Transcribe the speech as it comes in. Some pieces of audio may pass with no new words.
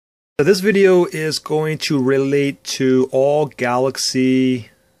So this video is going to relate to all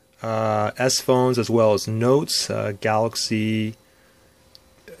Galaxy S phones as well as Notes, Galaxy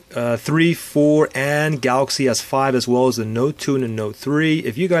 3, 4, and Galaxy S5 as well as the Note 2 and the Note 3.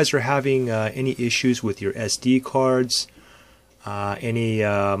 If you guys are having any issues with your SD cards, any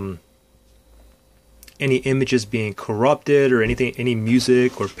images being corrupted or anything, any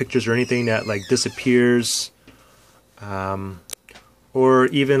music or pictures or anything that like disappears, or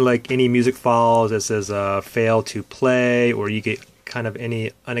even like any music files that says fail to play, or you get kind of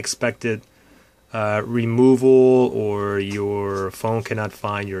any unexpected removal, or your phone cannot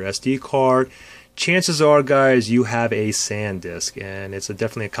find your SD card, chances are, guys, you have a Sandisk, and it's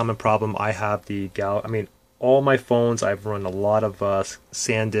definitely a common problem. I have all my phones, I've run a lot of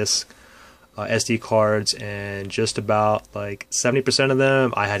Sandisk SD cards, and just about like 70% of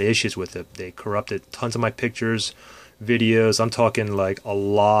them I had issues with it. They corrupted tons of my pictures, videos. I'm talking like a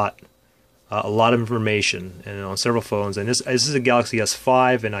lot of information, and on several phones. And this is a Galaxy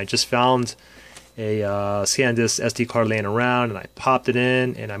S5, and I just found a Sandisk SD card laying around, and I popped it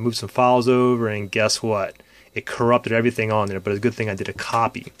in and I moved some files over, and guess what? It corrupted everything on there, but it's a good thing I did a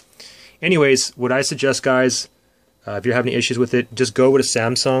copy. Anyways, what I suggest, guys, if you're having issues with it, just go with a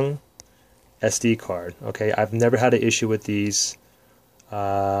Samsung SD card. Okay, I've never had an issue with these.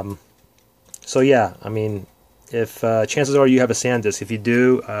 So yeah, I mean, if chances are you have a Sandisk. If you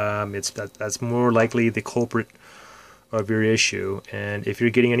do, that's more likely the culprit of your issue. And if you're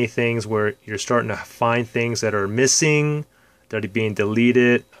getting any things where you're starting to find things that are missing, that are being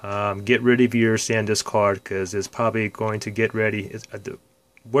deleted, get rid of your Sandisk card, because it's probably going to get ready. At the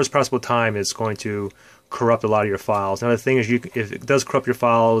worst possible time, it's going to corrupt a lot of your files. Now the thing is, if it does corrupt your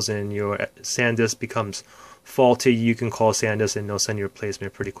files and your Sandisk becomes faulty, you can call Sandisk and they'll send you a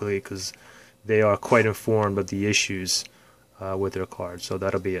replacement pretty quickly, because they are quite informed of the issues with their card. So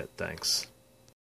that'll be it. Thanks.